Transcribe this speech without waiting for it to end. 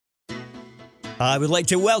I would like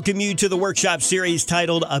to welcome you to the workshop series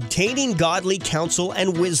titled Obtaining Godly Counsel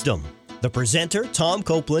and Wisdom. The presenter, Tom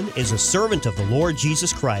Copeland, is a servant of the Lord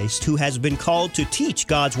Jesus Christ who has been called to teach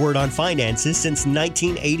God's Word on finances since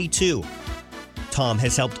 1982. Tom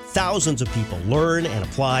has helped thousands of people learn and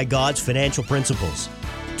apply God's financial principles.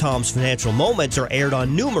 Tom's financial moments are aired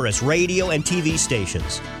on numerous radio and TV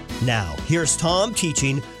stations. Now, here's Tom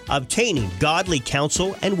teaching Obtaining Godly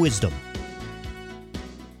Counsel and Wisdom.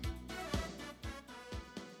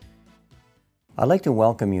 I'd like to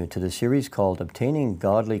welcome you to the series called Obtaining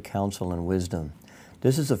Godly Counsel and Wisdom.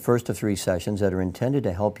 This is the first of 3 sessions that are intended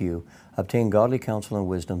to help you obtain godly counsel and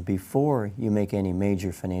wisdom before you make any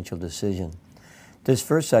major financial decision. This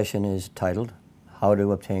first session is titled, How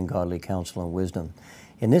to Obtain Godly Counsel and Wisdom.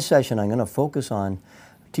 In this session, I'm going to focus on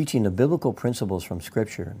teaching the biblical principles from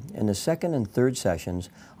Scripture. In the second and third sessions,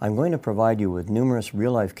 I'm going to provide you with numerous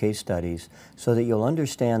real-life case studies so that you'll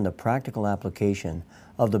understand the practical application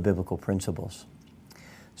of the biblical principles.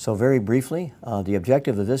 So very briefly, the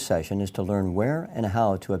objective of this session is to learn where and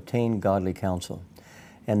how to obtain godly counsel.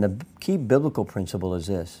 And the key biblical principle is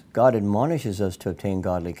this: God admonishes us to obtain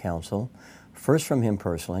godly counsel, first from Him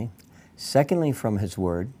personally, secondly from His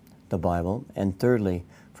Word, the Bible, and thirdly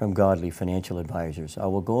from godly financial advisors. I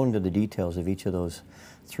will go into the details of each of those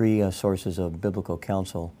 3 sources of biblical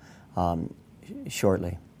counsel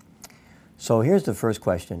shortly. So here's the first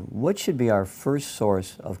question. What should be our first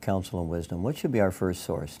source of counsel and wisdom? What should be our first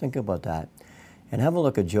source? Think about that. And have a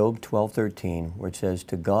look at Job 12:13, where it says,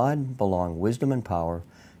 "To God belong wisdom and power,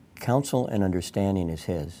 counsel and understanding is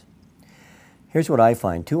His." Here's what I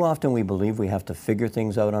find. Too often we believe we have to figure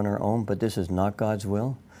things out on our own, but this is not God's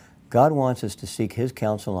will. God wants us to seek His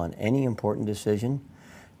counsel on any important decision.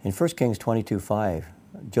 In 1 Kings 22:5,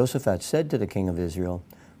 Jehoshaphat said to the king of Israel,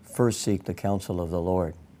 "First seek the counsel of the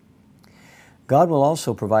Lord." God will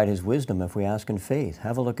also provide His wisdom if we ask in faith.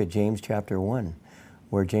 Have a look at James chapter 1,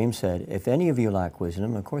 where James said, "If any of you lack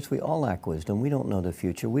wisdom," of course we all lack wisdom. We don't know the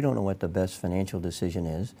future. We don't know what the best financial decision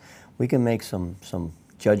is. We can make some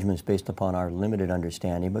judgments based upon our limited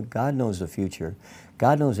understanding, but God knows the future.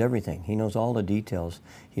 God knows everything. He knows all the details.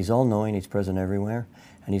 He's all-knowing. He's present everywhere,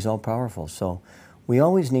 and He's all-powerful. So we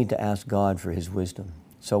always need to ask God for His wisdom.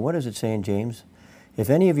 So what does it say in James? "If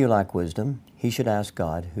any of you lack wisdom, he should ask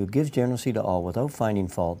God, who gives generously to all without finding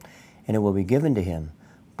fault, and it will be given to him.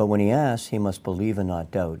 But when he asks, he must believe and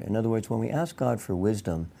not doubt." In other words, when we ask God for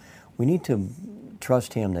wisdom, we need to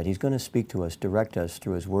trust Him that He's going to speak to us, direct us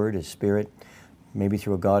through His Word, His Spirit, maybe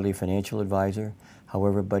through a godly financial advisor.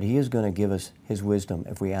 However, but He is going to give us His wisdom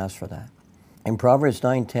if we ask for that. In Proverbs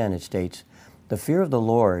 9:10 it states, "The fear of the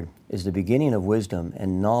Lord is the beginning of wisdom,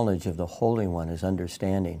 and knowledge of the Holy One is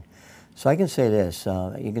understanding." So I can say this,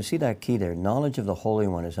 you can see that key there, knowledge of the Holy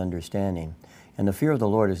One is understanding, and the fear of the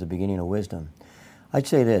Lord is the beginning of wisdom. I'd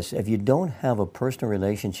say this, if you don't have a personal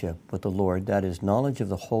relationship with the Lord, that is knowledge of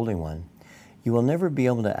the Holy One, you will never be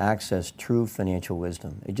able to access true financial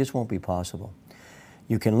wisdom. It just won't be possible.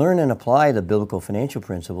 You can learn and apply the biblical financial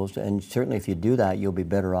principles, and certainly if you do that, you'll be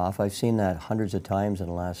better off. I've seen that hundreds of times in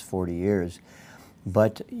the last 40 years.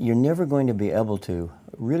 But you're never going to be able to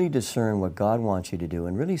really discern what God wants you to do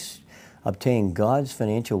and really obtain God's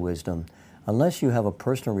financial wisdom unless you have a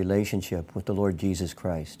personal relationship with the Lord Jesus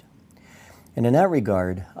Christ. And in that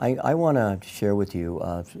regard, I want to share with you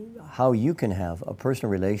how you can have a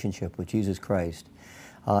personal relationship with Jesus Christ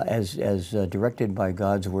as directed by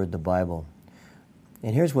God's Word, the Bible.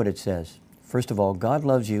 And here's what it says. First of all, God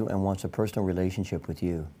loves you and wants a personal relationship with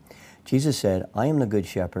you. Jesus said, "I am the good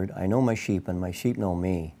shepherd. I know my sheep, and my sheep know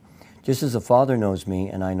me, just as the Father knows me,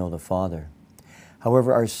 and I know the Father."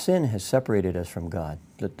 However, our sin has separated us from God.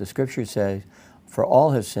 The Scripture says, "For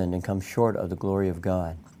all have sinned and come short of the glory of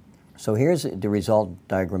God." So here's the result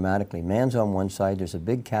diagrammatically. Man's on one side. There's a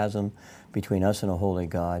big chasm between us and a holy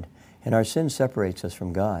God, and our sin separates us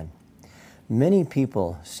from God. Many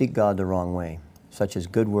people seek God the wrong way, such as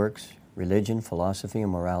good works, religion, philosophy,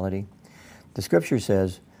 and morality. The Scripture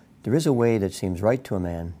says, "There is a way that seems right to a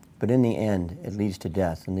man, but in the end it leads to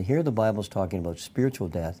death." And here the Bible's talking about spiritual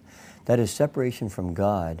death. That is separation from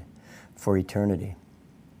God for eternity.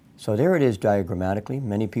 So there it is diagrammatically.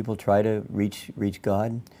 Many people try to reach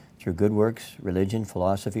God through good works, religion,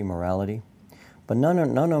 philosophy, morality. But none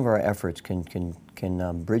of our efforts can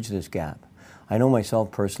bridge this gap. I know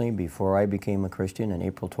myself personally, before I became a Christian on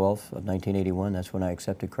April 12th of 1981, that's when I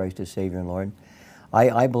accepted Christ as Savior and Lord,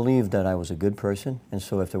 I believed that I was a good person, and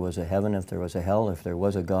so if there was a heaven, if there was a hell, if there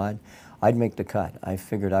was a God, I'd make the cut. I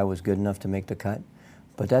figured I was good enough to make the cut.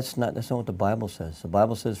 But that's not what the Bible says. The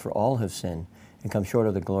Bible says, "For all have sinned and come short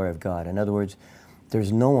of the glory of God." In other words,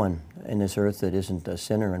 There's no one in this earth that isn't a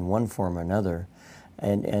sinner in one form or another.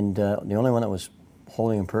 And the only one that was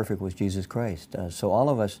holy and perfect was Jesus Christ. So all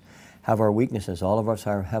of us have our weaknesses. All of us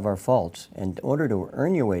have our faults. And in order to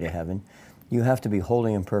earn your way to heaven, you have to be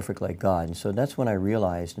holy and perfect like God. And so that's when I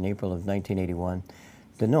realized in April of 1981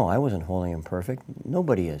 that no, I wasn't holy and perfect.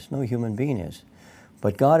 Nobody is. No human being is.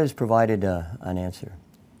 But God has provided an answer.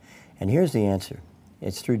 And here's the answer.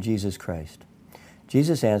 It's through Jesus Christ.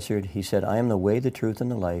 Jesus answered, he said, I am the way, the truth, and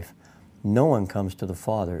the life. No one comes to the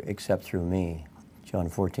Father except through me. John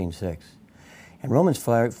 14:6. And Romans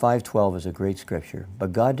 5:12 is a great scripture.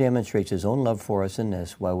 But God demonstrates his own love for us in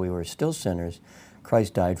this: while we were still sinners,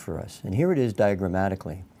 Christ died for us. And here it is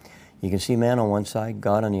diagrammatically. You can see man on one side,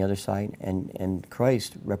 God on the other side, and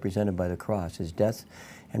Christ represented by the cross, his death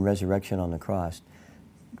and resurrection on the cross.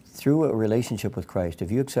 Through a relationship with Christ, if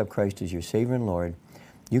you accept Christ as your Savior and Lord,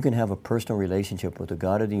 you can have a personal relationship with the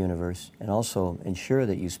God of the universe and also ensure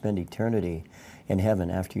that you spend eternity in heaven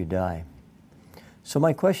after you die. So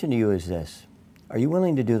my question to you is this: are you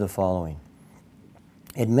willing to do the following?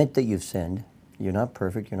 Admit that you've sinned. You're not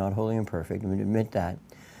perfect. You're not holy and perfect. Admit that.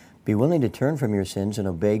 Be willing to turn from your sins and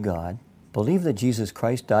obey God. Believe that Jesus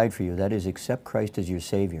Christ died for you. That is, accept Christ as your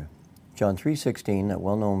Savior. John 3:16, that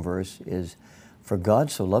well-known verse, is, For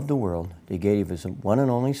God so loved the world that he gave his one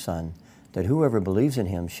and only Son, that whoever believes in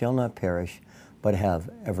him shall not perish, but have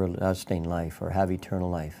everlasting life, or have eternal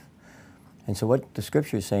life. And so what the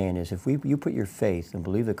Scripture is saying is, if you put your faith and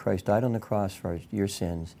believe that Christ died on the cross for your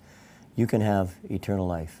sins, you can have eternal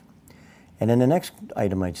life. And then the next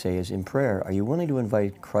item I'd say is, in prayer, are you willing to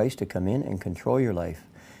invite Christ to come in and control your life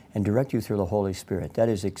and direct you through the Holy Spirit? That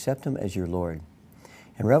is, accept him as your Lord.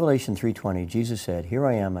 In Revelation 3:20, Jesus said, Here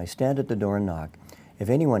I am, I stand at the door and knock. If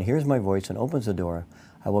anyone hears my voice and opens the door,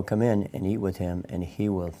 I will come in and eat with him, and he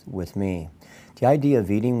will with me. The idea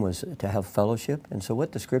of eating was to have fellowship, and so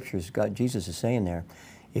what the Scriptures, Jesus is saying there,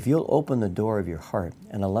 if you'll open the door of your heart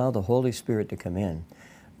and allow the Holy Spirit to come in,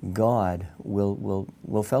 God will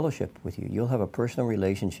fellowship with you. You'll have a personal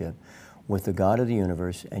relationship with the God of the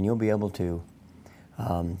universe, and you'll be able to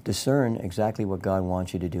discern exactly what God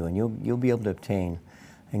wants you to do, and you'll be able to obtain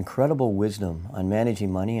incredible wisdom on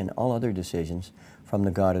managing money and all other decisions from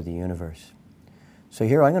the God of the universe. So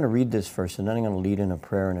here, I'm going to read this first, and then I'm going to lead in a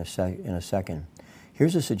prayer in a second.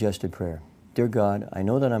 Here's a suggested prayer. Dear God, I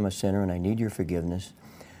know that I'm a sinner and I need your forgiveness.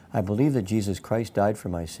 I believe that Jesus Christ died for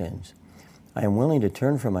my sins. I am willing to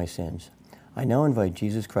turn from my sins. I now invite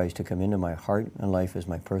Jesus Christ to come into my heart and life as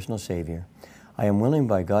my personal Savior. I am willing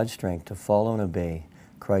by God's strength to follow and obey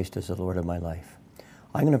Christ as the Lord of my life.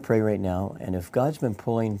 I'm going to pray right now, and if God's been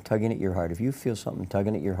tugging at your heart, if you feel something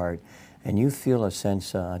tugging at your heart, and you feel a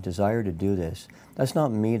sense, a desire to do this, that's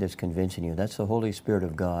not me that's convincing you. That's the Holy Spirit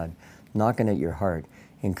of God knocking at your heart,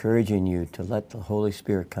 encouraging you to let the Holy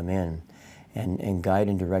Spirit come in and guide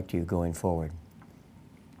and direct you going forward.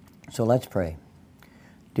 So let's pray.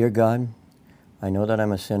 Dear God, I know that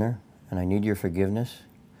I'm a sinner and I need your forgiveness.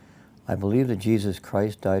 I believe that Jesus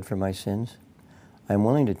Christ died for my sins. I am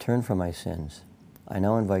willing to turn from my sins. I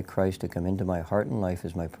now invite Christ to come into my heart and life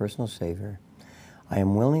as my personal Savior. I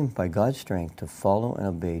am willing, by God's strength, to follow and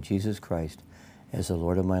obey Jesus Christ as the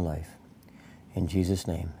Lord of my life. In Jesus'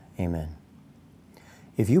 name, amen.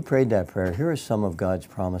 If you prayed that prayer, here are some of God's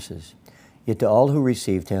promises. Yet to all who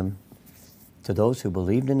received him, to those who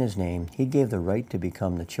believed in his name, he gave the right to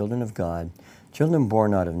become the children of God, children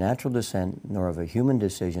born not of natural descent, nor of a human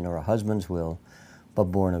decision or a husband's will, but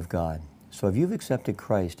born of God. So if you've accepted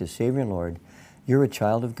Christ as Savior and Lord, you're a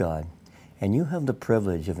child of God, and you have the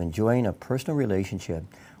privilege of enjoying a personal relationship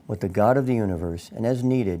with the God of the universe, and as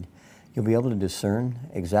needed, you'll be able to discern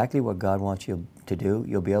exactly what God wants you to do.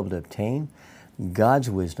 You'll be able to obtain God's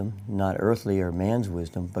wisdom, not earthly or man's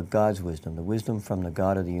wisdom, but God's wisdom, the wisdom from the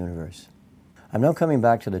God of the universe. I'm now coming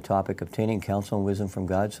back to the topic, obtaining counsel and wisdom from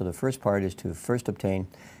God. So the first part is to first obtain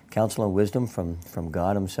counsel and wisdom from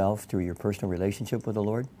God himself through your personal relationship with the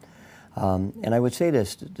Lord. And I would say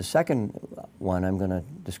this, the second one I'm going to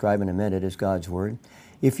describe in a minute is God's Word.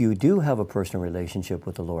 If you do have a personal relationship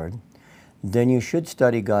with the Lord, then you should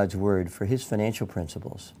study God's Word for his financial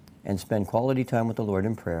principles and spend quality time with the Lord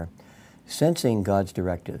in prayer, sensing God's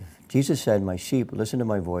directive. Jesus said, My sheep listen to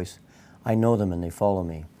my voice. I know them and they follow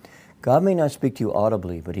me. God may not speak to you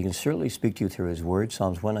audibly, but he can certainly speak to you through his Word.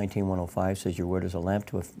 Psalms 119:105 says, Your Word is a lamp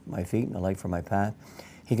to my feet and a light for my path.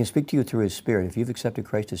 He can speak to you through his Spirit. If you've accepted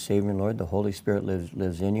Christ as Savior and Lord, the Holy Spirit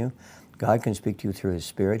lives in you. God can speak to you through his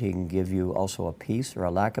Spirit. He can give you also a peace or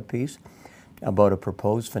a lack of peace about a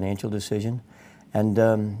proposed financial decision. And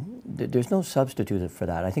there's no substitute for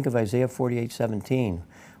that. I think of Isaiah 48:17,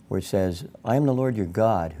 where it says, I am the Lord your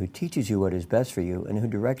God who teaches you what is best for you and who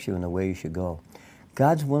directs you in the way you should go.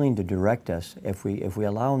 God's willing to direct us if we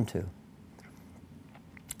allow Him to.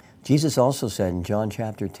 Jesus also said in John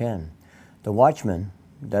chapter 10, the watchman,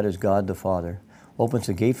 that is God the Father, opens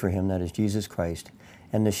the gate for him, that is Jesus Christ,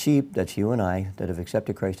 and the sheep, that's you and I, that have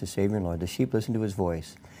accepted Christ as Savior and Lord, the sheep listen to His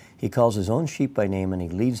voice. He calls His own sheep by name and He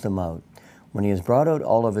leads them out. When He has brought out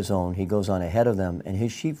all of His own, He goes on ahead of them, and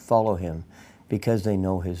His sheep follow Him because they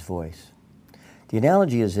know His voice. The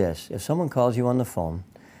analogy is this: if someone calls you on the phone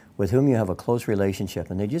with whom you have a close relationship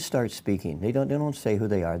and they just start speaking, they don't say who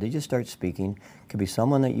they are, they just start speaking, it could be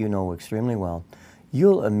someone that you know extremely well,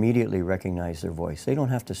 you'll immediately recognize their voice. They don't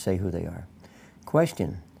have to say who they are.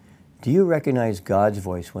 Question: do you recognize God's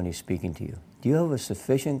voice when He's speaking to you? Do you have a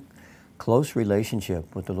sufficient close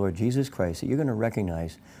relationship with the Lord Jesus Christ that you're going to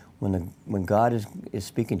recognize when God is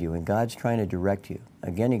speaking to you, and God's trying to direct you?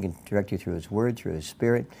 Again, He can direct you through His Word, through His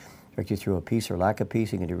Spirit, direct you through a peace or lack of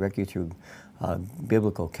peace. He can direct you through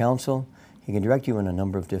biblical counsel. He can direct you in a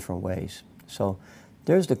number of different ways. So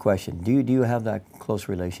there's the question. Do you have that close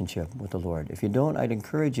relationship with the Lord? If you don't, I'd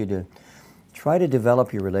encourage you to try to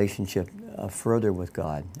develop your relationship further with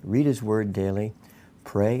God. Read His Word daily.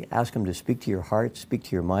 Pray. Ask Him to speak to your heart, speak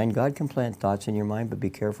to your mind. God can plant thoughts in your mind, but be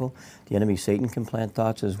careful. The enemy, Satan, can plant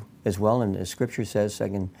thoughts as well. And as Scripture says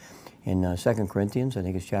in 2 Corinthians, I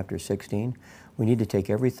think it's chapter 16, we need to take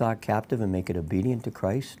every thought captive and make it obedient to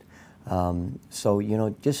Christ. So, you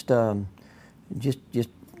know, just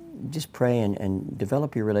pray and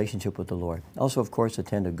develop your relationship with the Lord. Also, of course,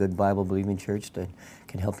 attend a good Bible-believing church that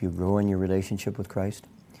can help you grow in your relationship with Christ.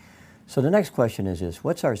 So the next question is this: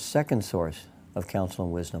 what's our second source of counsel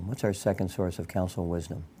and wisdom? What's our second source of counsel and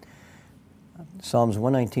wisdom? Psalms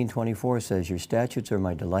 119:24 says, your statutes are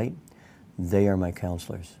my delight, they are my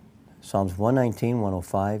counselors. Psalms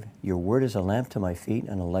 119:105, your word is a lamp to my feet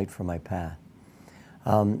and a light for my path.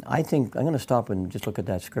 I think I'm going to stop and just look at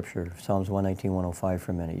that scripture, Psalms 119:105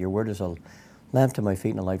 for a minute. Your word is a lamp to my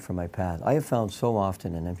feet and a light for my path. I have found so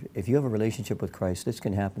often, and if you have a relationship with Christ, this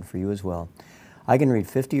can happen for you as well. I can read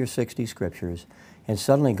 50 or 60 scriptures, and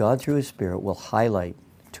suddenly God, through His Spirit, will highlight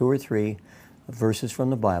 2 or 3 verses from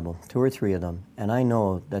the Bible, 2 or 3 of them, and I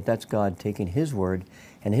know that that's God taking His Word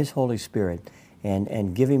and His Holy Spirit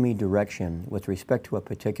and giving me direction with respect to a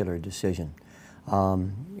particular decision.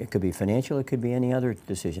 It could be financial, it could be any other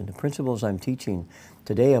decision. The principles I'm teaching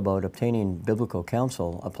today about obtaining biblical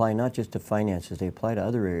counsel apply not just to finances, they apply to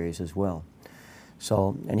other areas as well.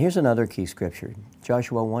 So, and here's another key scripture,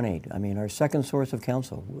 Joshua 1:8. I mean, our second source of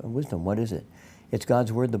counsel and wisdom, what is it? It's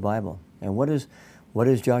God's Word, the Bible. And what does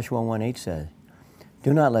Joshua 1:8 say?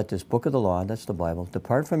 Do not let this book of the law, that's the Bible,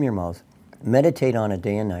 depart from your mouth. Meditate on it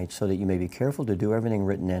day and night so that you may be careful to do everything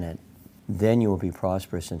written in it. Then you will be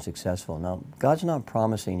prosperous and successful. Now, God's not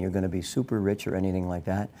promising you're going to be super rich or anything like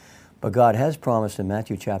that, but God has promised in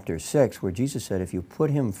Matthew chapter 6, where Jesus said if you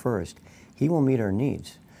put Him first, He will meet our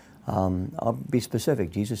needs. I'll be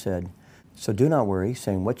specific. Jesus said, so do not worry,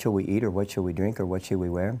 saying, what shall we eat, or what shall we drink, or what shall we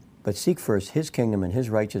wear? But seek first His kingdom and His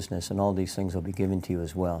righteousness, and all these things will be given to you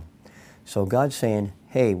as well. So God's saying,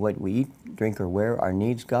 hey, what we eat, drink, or wear, our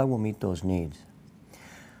needs, God will meet those needs.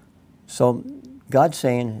 So God's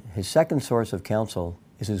saying His second source of counsel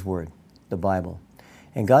is His Word, the Bible.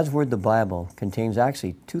 And God's Word, the Bible, contains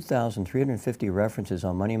actually 2,350 references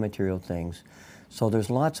on money and material things. So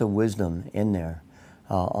there's lots of wisdom in there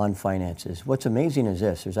on finances. What's amazing is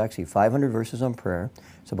this: there's actually 500 verses on prayer,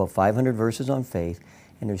 it's about 500 verses on faith,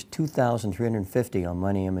 and there's 2,350 on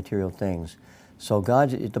money and material things. So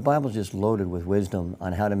the Bible's just loaded with wisdom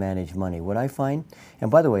on how to manage money. What I find,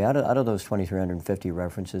 and by the way, out of those 2,350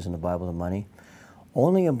 references in the Bible to money,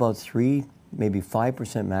 only about 3, maybe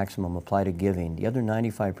 5% maximum apply to giving. The other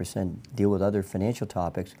 95% deal with other financial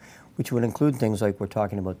topics, which would include things like we're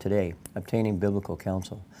talking about today, obtaining biblical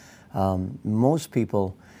counsel. Most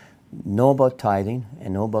people know about tithing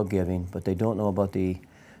and know about giving, but they don't know about the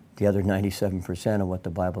other 97% of what the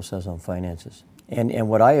Bible says on finances. And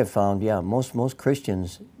what I have found, most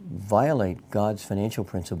Christians violate God's financial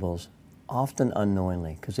principles, often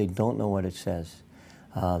unknowingly, because they don't know what it says.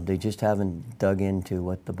 They just haven't dug into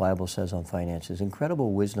what the Bible says on finances.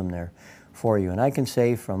 Incredible wisdom there for you. And I can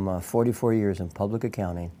say from 44 years in public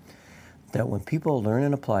accounting that when people learn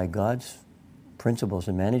and apply God's principles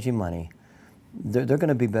in managing money, they're going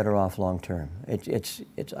to be better off long term.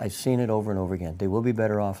 I've seen it over and over again. They will be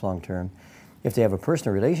better off long term. If they have a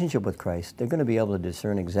personal relationship with Christ, they're going to be able to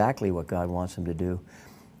discern exactly what God wants them to do,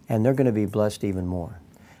 and they're going to be blessed even more.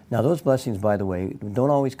 Now, those blessings, by the way, don't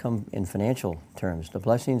always come in financial terms. The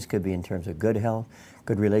blessings could be in terms of good health,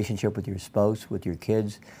 good relationship with your spouse, with your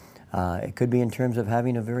kids, It could be in terms of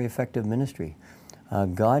having a very effective ministry.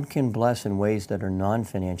 God can bless in ways that are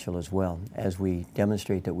non-financial as well, as we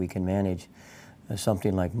demonstrate that we can manage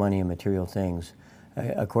something like money and material things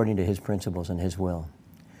according to His principles and His will.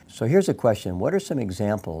 So here's a question. What are some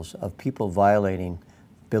examples of people violating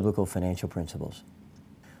biblical financial principles?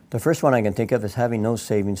 The first one I can think of is having no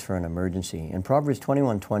savings for an emergency. In Proverbs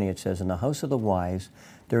 21:20 it says, "In the house of the wise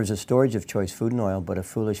there is a storage of choice food and oil, but a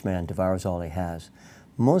foolish man devours all he has."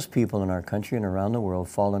 Most people in our country and around the world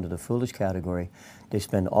fall into the foolish category. They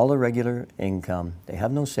spend all their regular income. They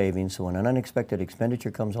have no savings, so when an unexpected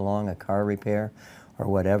expenditure comes along, a car repair or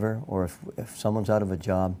whatever, or if someone's out of a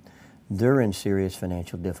job, they're in serious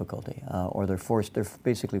financial difficulty, or they're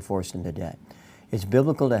basically forced into debt. It's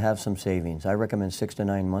biblical to have some savings. I recommend 6 to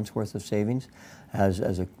 9 months worth of savings as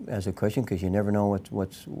a cushion, because you never know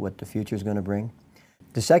what the future is going to bring.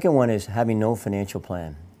 The second one is having no financial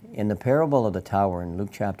plan. In the parable of the tower in Luke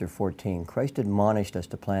chapter 14, Christ admonished us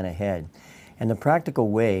to plan ahead. And the practical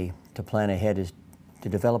way to plan ahead is to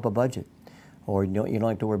develop a budget. Or you don't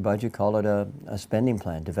like the word budget, call it a spending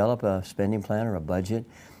plan. Develop a spending plan or a budget,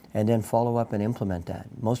 and then follow up and implement that.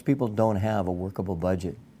 Most people don't have a workable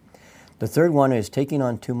budget. The third one is taking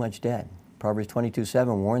on too much debt. Proverbs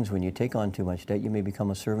 22:7 warns, when you take on too much debt, you may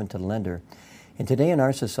become a servant to the lender. And today in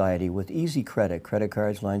our society, with easy credit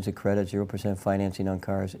cards, lines of credit, 0% financing on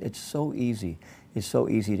cars, it's so easy. It's so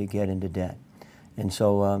easy to get into debt. And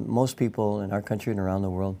so most people in our country and around the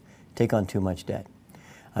world take on too much debt.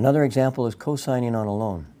 Another example is co-signing on a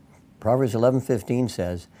loan. Proverbs 11:15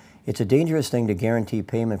 says, "It's a dangerous thing to guarantee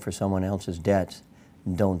payment for someone else's debts.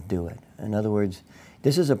 Don't do it." In other words,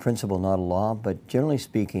 this is a principle, not a law, but generally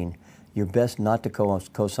speaking, you're best not to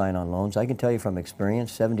co-sign on loans. I can tell you from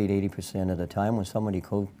experience, 70 to 80% of the time when somebody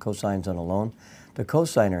co-signs on a loan, the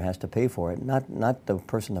co-signer has to pay for it, not the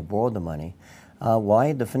person that borrowed the money.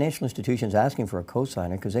 Why? The financial institution is asking for a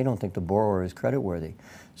co-signer because they don't think the borrower is creditworthy.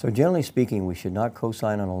 So generally speaking, we should not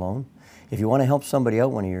co-sign on a loan. If you want to help somebody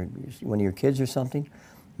out, one of your kids or something,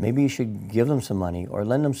 maybe you should give them some money or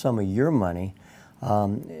lend them some of your money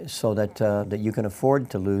so that you can afford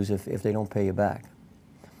to lose if they don't pay you back.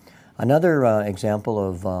 Another example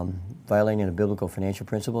of violating a biblical financial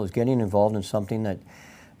principle is getting involved in something that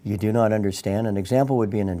you do not understand. An example would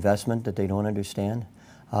be an investment that they don't understand.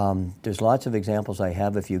 There's lots of examples I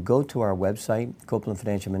have. If you go to our website,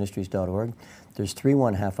 copelandfinancialministries.org, there's 3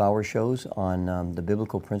 1/2-hour shows on the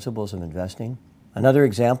biblical principles of investing. Another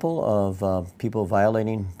example of people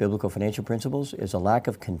violating biblical financial principles is a lack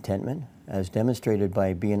of contentment, as demonstrated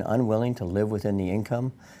by being unwilling to live within the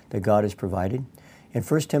income that God has provided. In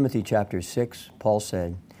 1 Timothy chapter 6, Paul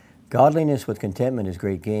said, "Godliness with contentment is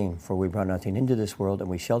great gain, for we brought nothing into this world, and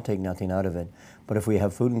we shall take nothing out of it. But if we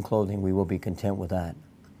have food and clothing, we will be content with that."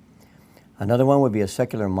 Another one would be a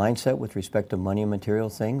secular mindset with respect to money and material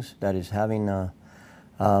things. That is having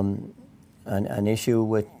an issue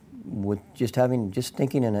with just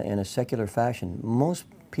thinking in a secular fashion. Most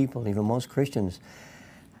people, even most Christians,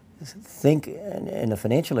 think in the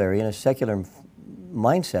financial area in a secular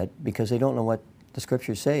mindset because they don't know what the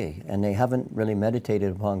Scriptures say, and they haven't really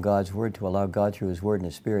meditated upon God's Word to allow God through His Word and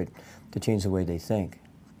His Spirit to change the way they think.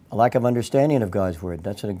 A lack of understanding of God's Word,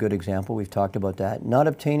 that's a good example. We've talked about that. Not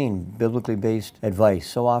obtaining biblically based advice.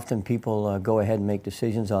 So often people go ahead and make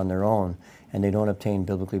decisions on their own, and they don't obtain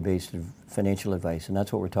biblically based financial advice, and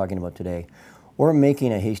that's what we're talking about today. Or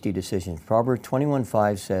making a hasty decision. Proverbs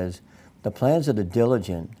 21:5 says, "The plans of the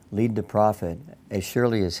diligent lead to profit, as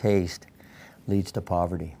surely as haste leads to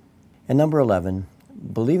poverty." And number 11,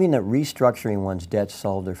 believing that restructuring one's debts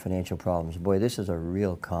solve their financial problems. Boy, this is a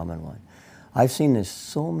real common one. I've seen this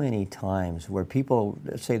so many times where people,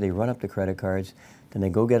 let's say they run up the credit cards, then they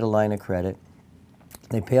go get a line of credit,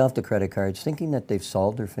 they pay off the credit cards thinking that they've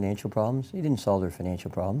solved their financial problems. They didn't solve their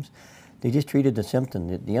financial problems. They just treated the symptom.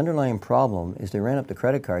 The underlying problem is they ran up the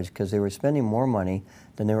credit cards because they were spending more money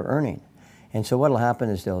than they were earning. And so what will happen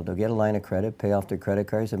is they'll get a line of credit, pay off their credit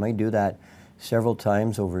cards. They might do that several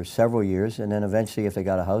times over several years, and then eventually if they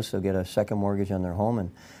got a house, they'll get a second mortgage on their home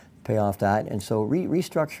and pay off that. And so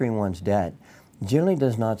restructuring one's debt generally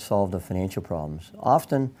does not solve the financial problems.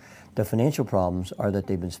 Often the financial problems are that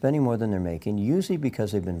they've been spending more than they're making, usually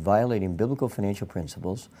because they've been violating biblical financial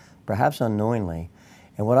principles, perhaps unknowingly.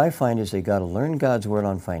 And what I find is they got to learn God's Word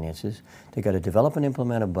on finances. They got to develop and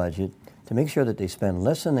implement a budget to make sure that they spend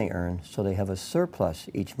less than they earn so they have a surplus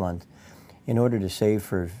each month in order to save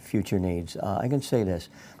for future needs. I can say this.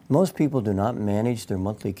 Most people do not manage their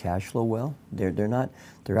monthly cash flow well.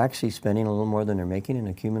 They're actually spending a little more than they're making and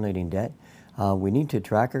accumulating debt. We need to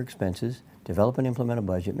track our expenses, develop and implement a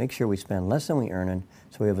budget, make sure we spend less than we earn,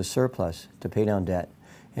 so we have a surplus to pay down debt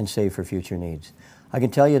and save for future needs. I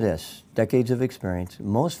can tell you this, decades of experience,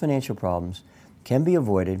 most financial problems can be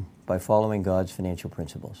avoided by following God's financial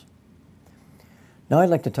principles. Now I'd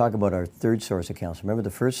like to talk about our third source of counsel. Remember, the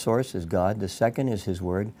first source is God. The second is His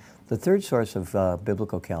Word. The third source of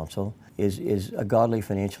biblical counsel is a godly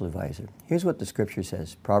financial advisor. Here's what the Scripture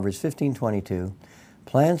says. Proverbs 15:22,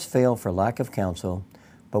 plans fail for lack of counsel,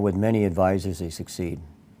 but with many advisors they succeed.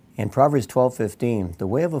 In Proverbs 12:15, the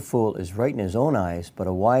way of a fool is right in his own eyes, but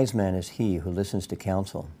a wise man is he who listens to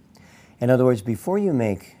counsel. In other words, before you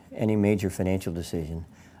make any major financial decision,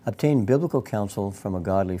 obtain biblical counsel from a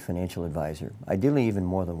godly financial advisor, ideally even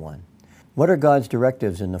more than one. What are God's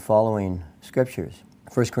directives in the following scriptures?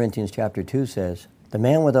 1 Corinthians chapter 2 says, the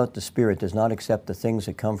man without the Spirit does not accept the things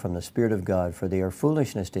that come from the Spirit of God, for they are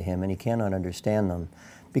foolishness to him, and he cannot understand them,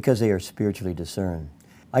 because they are spiritually discerned.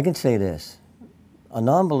 I can say this, a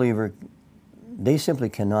non-believer, they simply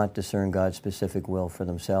cannot discern God's specific will for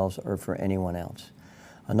themselves or for anyone else.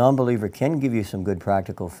 A non-believer can give you some good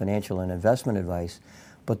practical financial and investment advice,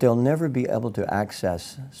 but they'll never be able to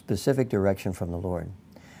access specific direction from the Lord,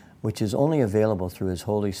 which is only available through His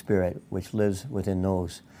Holy Spirit, which lives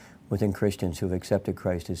within Christians who have accepted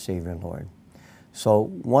Christ as Savior and Lord. So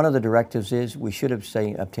one of the directives is we should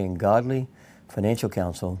obtain godly financial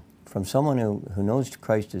counsel from someone who knows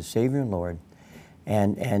Christ as Savior and Lord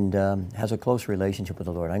and has a close relationship with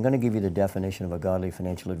the Lord. I'm going to give you the definition of a godly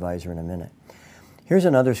financial advisor in a minute. Here's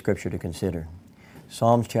another scripture to consider.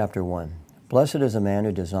 Psalms chapter 1. Blessed is the man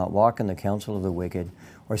who does not walk in the counsel of the wicked,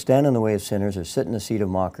 or stand in the way of sinners, or sit in the seat of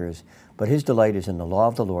mockers, but his delight is in the law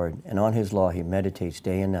of the Lord, and on his law he meditates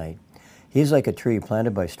day and night. He is like a tree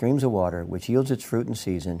planted by streams of water, which yields its fruit in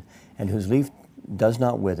season, and whose leaf does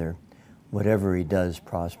not wither. Whatever he does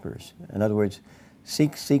prospers. In other words,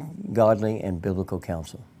 seek godly and biblical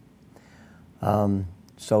counsel. Then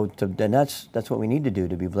that's what we need to do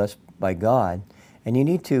to be blessed by God. And you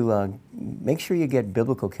need to make sure you get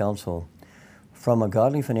biblical counsel from a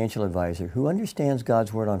godly financial advisor who understands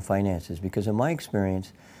God's Word on finances. Because in my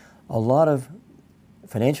experience, a lot of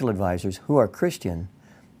financial advisors who are Christian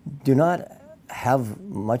do not have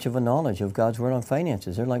much of a knowledge of God's Word on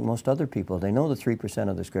finances. They're like most other people. They know the 3%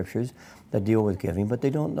 of the Scriptures that deal with giving, but they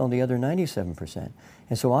don't know the other 97%.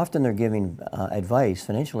 And so often they're giving advice,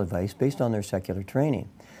 financial advice, based on their secular training.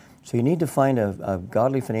 So you need to find a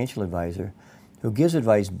godly financial advisor who gives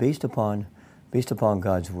advice based upon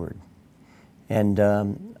God's Word. And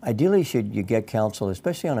ideally you get counsel,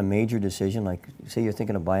 especially on a major decision, like say you're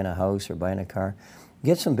thinking of buying a house or buying a car,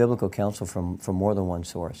 get some biblical counsel from more than one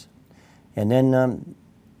source. And then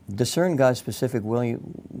discern God's specific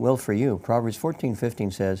will for you. Proverbs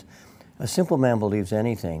 14:15 says, a simple man believes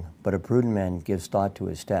anything, but a prudent man gives thought to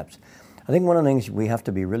his steps. I think one of the things we have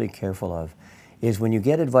to be really careful of is when you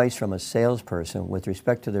get advice from a salesperson with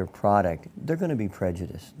respect to their product, they're going to be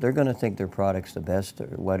prejudiced. They're going to think their product's the best,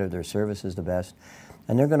 or whether their service is the best,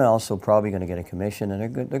 and they're going to also probably going to get a commission, and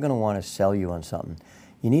they're going to want to sell you on something.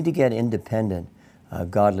 You need to get independent,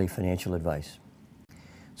 godly financial advice.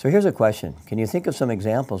 So here's a question. Can you think of some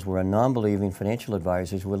examples where a non-believing financial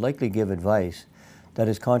advisor would likely give advice that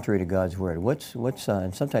is contrary to God's Word?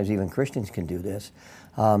 And sometimes even Christians can do this.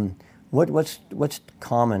 What's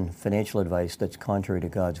common financial advice that's contrary to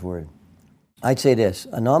God's Word? I'd say this.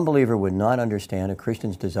 A non-believer would not understand a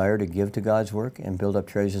Christian's desire to give to God's work and build up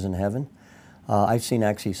treasures in heaven. I've seen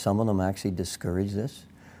actually some of them actually discourage this.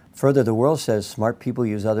 Further, the world says smart people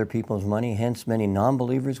use other people's money. Hence, many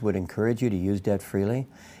non-believers would encourage you to use debt freely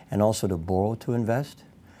and also to borrow to invest.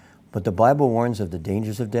 But the Bible warns of the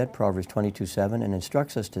dangers of debt, Proverbs 22:7, and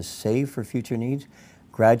instructs us to save for future needs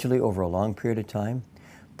gradually over a long period of time.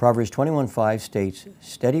 Proverbs 21:5 states,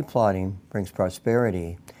 steady plotting brings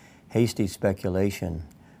prosperity, hasty speculation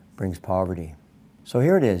brings poverty. So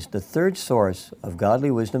here it is. The third source of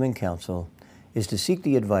godly wisdom and counsel is to seek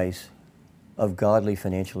the advice of godly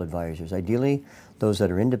financial advisors. Ideally, those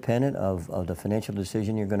that are independent of the financial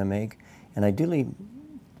decision you're going to make, and ideally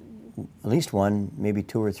at least one, maybe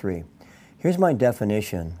two or three. Here's my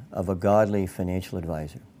definition of a godly financial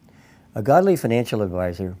advisor. A godly financial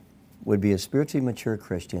advisor would be a spiritually mature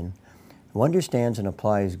Christian who understands and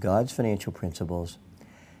applies God's financial principles,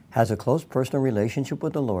 has a close personal relationship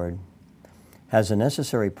with the Lord, has the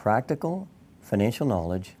necessary practical financial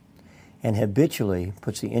knowledge, and habitually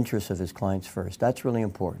puts the interests of his clients first. That's really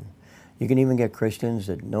important. You can even get Christians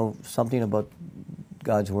that know something about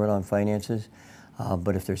God's Word on finances,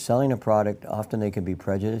 but if they're selling a product, often they can be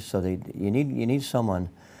prejudiced. So you need someone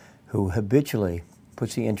who habitually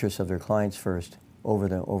puts the interests of their clients first over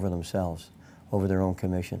themselves, over their own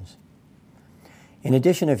commissions. In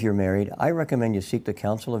addition, if you're married, I recommend you seek the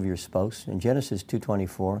counsel of your spouse. In Genesis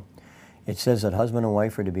 2:24, it says that husband and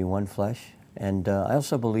wife are to be one flesh. And I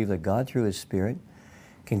also believe that God, through His Spirit,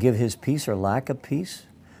 can give His peace or lack of peace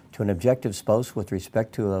to an objective spouse with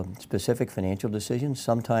respect to a specific financial decision.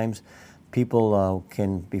 Sometimes people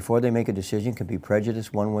can, before they make a decision, can be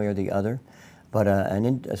prejudiced one way or the other. But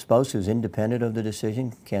a spouse who's independent of the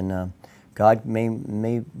decision can, God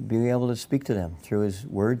may be able to speak to them through His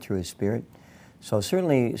Word, through His Spirit. So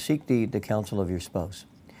certainly seek the counsel of your spouse.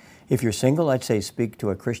 If you're single, I'd say speak to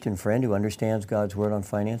a Christian friend who understands God's Word on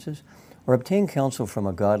finances, or obtain counsel from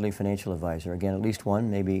a godly financial advisor. Again, at least one,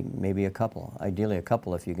 maybe a couple. Ideally a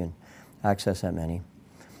couple if you can access that many.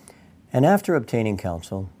 And after obtaining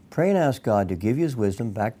counsel, pray and ask God to give you His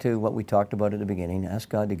wisdom. Back to what we talked about at the beginning. Ask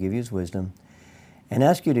God to give you His wisdom and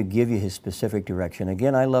ask you to give you His specific direction.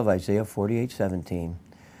 Again, I love Isaiah 48:17,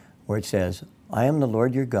 where it says, I am the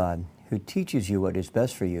Lord your God, who teaches you what is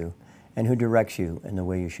best for you and who directs you in the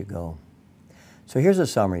way you should go. So here's a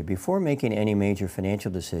summary. Before making any major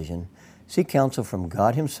financial decision, seek counsel from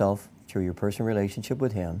God Himself through your personal relationship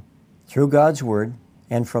with Him, through God's Word,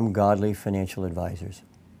 and from godly financial advisors.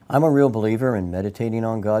 I'm a real believer in meditating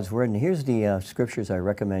on God's Word, and here's the scriptures I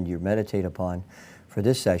recommend you meditate upon for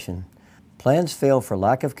this session. Plans fail for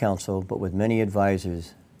lack of counsel, but with many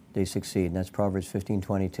advisors they succeed. And that's Proverbs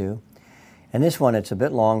 15:22. And this one, it's a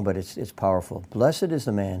bit long, but it's powerful. Blessed is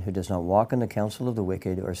the man who does not walk in the counsel of the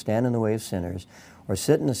wicked, or stand in the way of sinners, or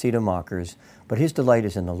sit in the seat of mockers, but his delight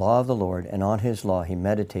is in the law of the Lord, and on His law he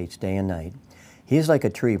meditates day and night. He is like a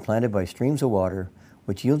tree planted by streams of water,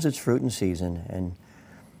 which yields its fruit in season, and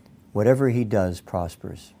whatever he does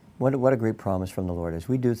prospers. What a great promise from the Lord as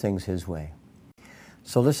we do things His way.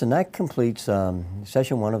 So listen, that completes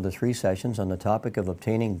session 1 of the 3 sessions on the topic of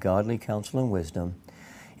obtaining godly counsel and wisdom.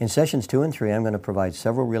 In sessions 2 and 3, I'm going to provide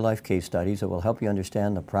several real-life case studies that will help you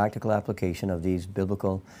understand the practical application of these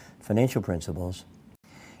biblical financial principles.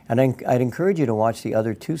 And I'd encourage you to watch the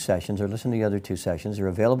other 2 sessions or listen to the other 2 sessions. They're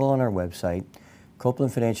available on our website,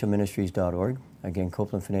 CopelandFinancialMinistries.org. Again,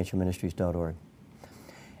 CopelandFinancialMinistries.org.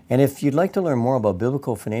 And if you'd like to learn more about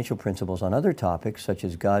biblical financial principles on other topics, such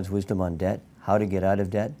as God's wisdom on debt, how to get out of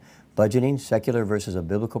debt, budgeting, secular versus a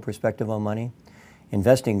biblical perspective on money,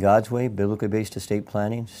 investing God's way, biblically based estate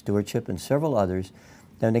planning, stewardship, and several others,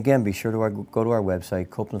 then again, be sure to go to our website,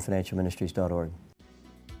 CopelandFinancialMinistries.org.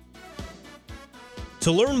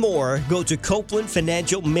 To learn more, go to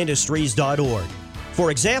CopelandFinancialMinistries.org.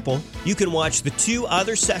 For example, you can watch the 2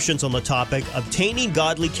 other sessions on the topic, Obtaining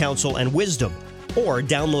Godly Counsel and Wisdom, or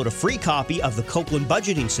download a free copy of the Copeland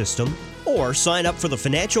Budgeting System, or sign up for the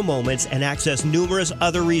Financial Moments and access numerous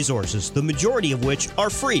other resources, the majority of which are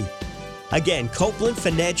free. Again,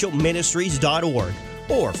 CopelandFinancialMinistries.org,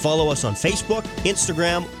 or follow us on Facebook,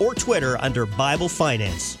 Instagram, or Twitter under Bible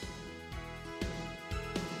Finance.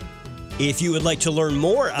 If you would like to learn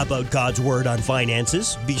more about God's Word on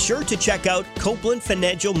finances, be sure to check out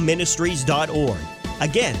CopelandFinancialMinistries.org.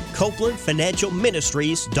 Again,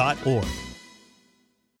 CopelandFinancialMinistries.org.